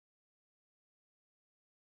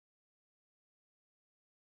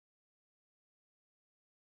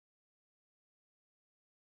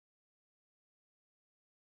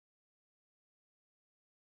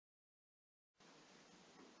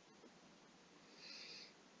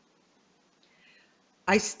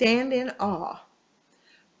I stand in awe.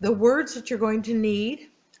 The words that you're going to need,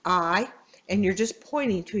 I, and you're just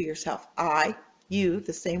pointing to yourself. I, you,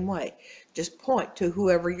 the same way. Just point to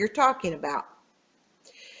whoever you're talking about.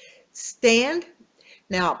 Stand.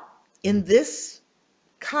 Now, in this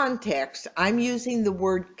context, I'm using the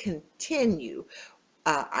word continue.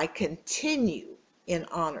 I continue in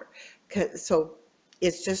honor. So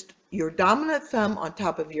it's just your dominant thumb on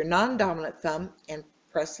top of your non-dominant thumb and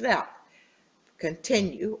press it out.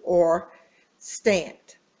 Continue or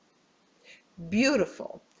stand.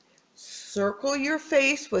 Beautiful. Circle your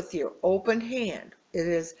face with your open hand. It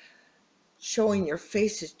is showing your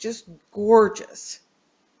face is just gorgeous.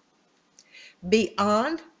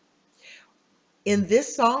 Beyond. In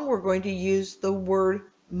this song, we're going to use the word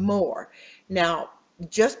more. Now,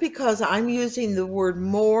 just because I'm using the word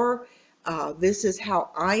more, this is how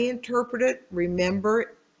I interpret it.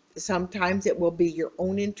 Remember, sometimes it will be your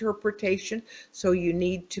own interpretation, so you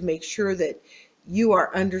need to make sure that you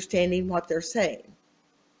are understanding what they're saying.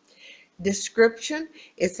 Description,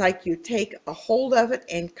 it's like you take a hold of it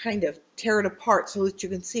and kind of tear it apart so that you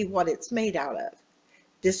can see what it's made out of.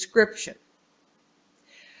 Description.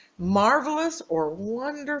 Marvelous or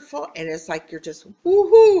wonderful, and it's like you're just,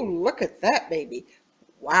 woohoo, look at that baby.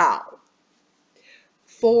 Wow.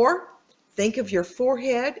 4, think of your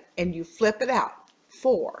forehead and you flip it out.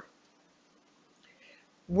 4.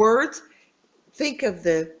 Words, think of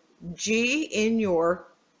the G in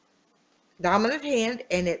your dominant hand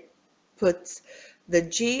and it puts the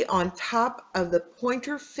G on top of the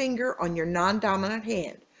pointer finger on your non-dominant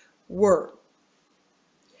hand. Word.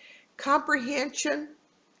 Comprehension,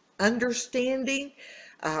 understanding,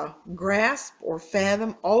 grasp or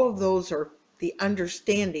fathom, all of those are the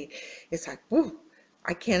understanding. It's like, whoo,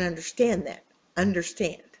 I can't understand that.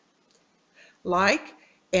 Understand. Like,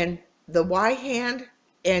 and the Y hand,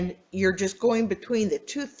 and you're just going between the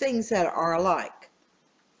two things that are alike.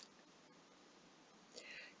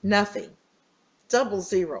 Nothing.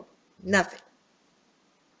 00. Nothing.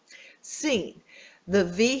 Seen. The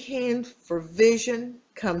V hand for vision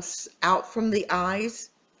comes out from the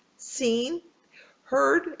eyes. Seen,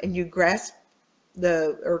 heard, and you grasp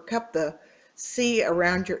or cup the C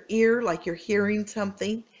around your ear like you're hearing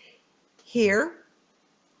something. Hear.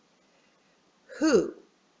 Who,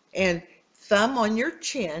 and thumb on your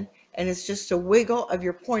chin, and it's just a wiggle of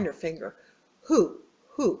your pointer finger. Who.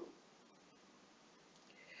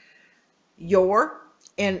 Your,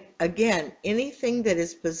 and again, anything that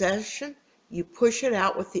is possession, you push it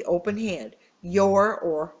out with the open hand. Your,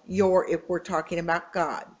 or your if we're talking about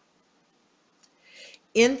God.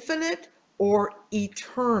 Infinite or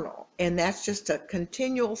eternal, and that's just a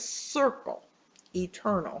continual circle.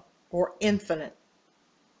 Eternal or infinite.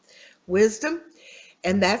 Wisdom,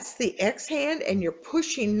 and that's the X hand, and you're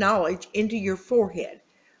pushing knowledge into your forehead.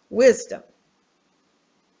 Wisdom.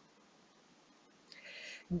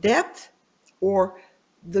 Depth, or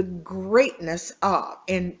the greatness of,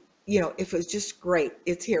 and you know, if it's just great,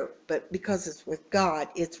 it's here, but because it's with God,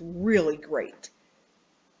 it's really great.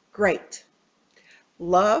 Great.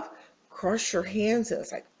 Love, cross your hands, and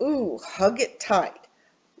it's like, ooh, hug it tight.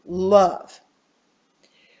 Love.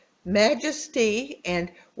 Majesty,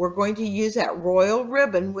 and we're going to use that royal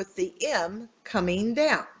ribbon with the M coming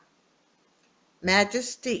down.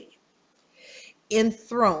 Majesty.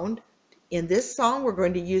 Enthroned. In this song, we're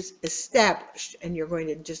going to use established, and you're going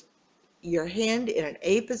to just, your hand in an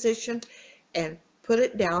A position and put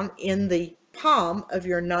it down in the palm of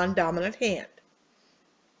your non-dominant hand.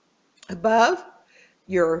 Above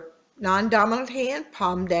your non-dominant hand,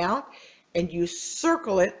 palm down, and you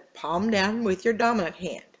circle it palm down with your dominant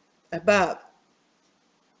hand. Above.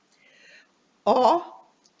 Awe,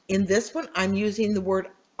 in this one, I'm using the word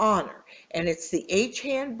honor, and it's the H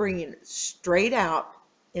hand bringing it straight out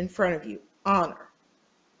in front of you. Honor.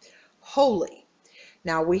 Holy.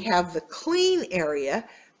 Now we have the clean area,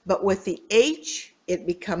 but with the H, it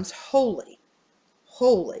becomes holy.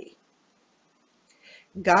 Holy.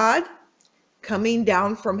 God, coming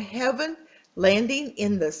down from heaven, landing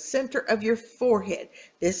in the center of your forehead.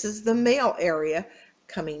 This is the male area,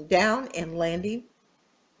 coming down and landing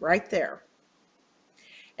right there.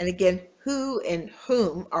 And again, who and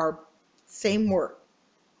whom are same word.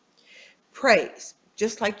 Praise,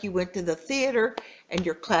 just like you went to the theater and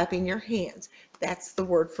you're clapping your hands. That's the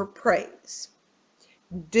word for praise.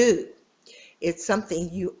 Due, it's something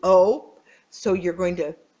you owe, so you're going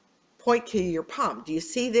to point to your palm. Do you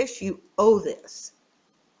see this? You owe this.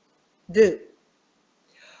 Due.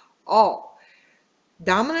 All.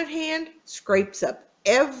 Dominant hand scrapes up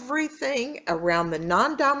everything around the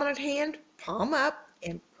non-dominant hand, palm up,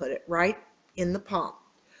 and put it right in the palm.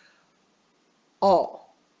 All.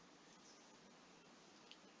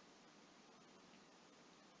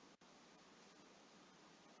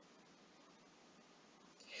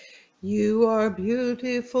 You are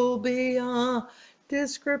beautiful beyond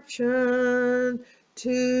description,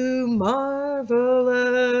 too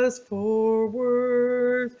marvelous for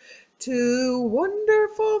words, too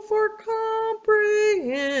wonderful for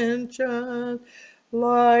comprehension,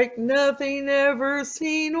 like nothing ever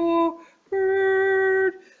seen or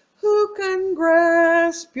heard. Who can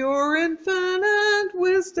grasp your infinite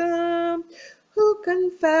wisdom? Who can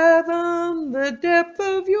fathom the depth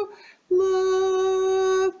of your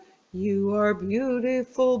love? You are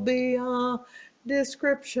beautiful beyond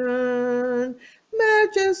description,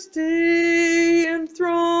 majesty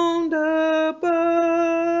enthroned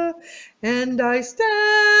above. And I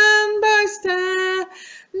stand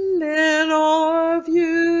in awe of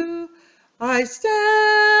you. I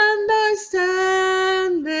stand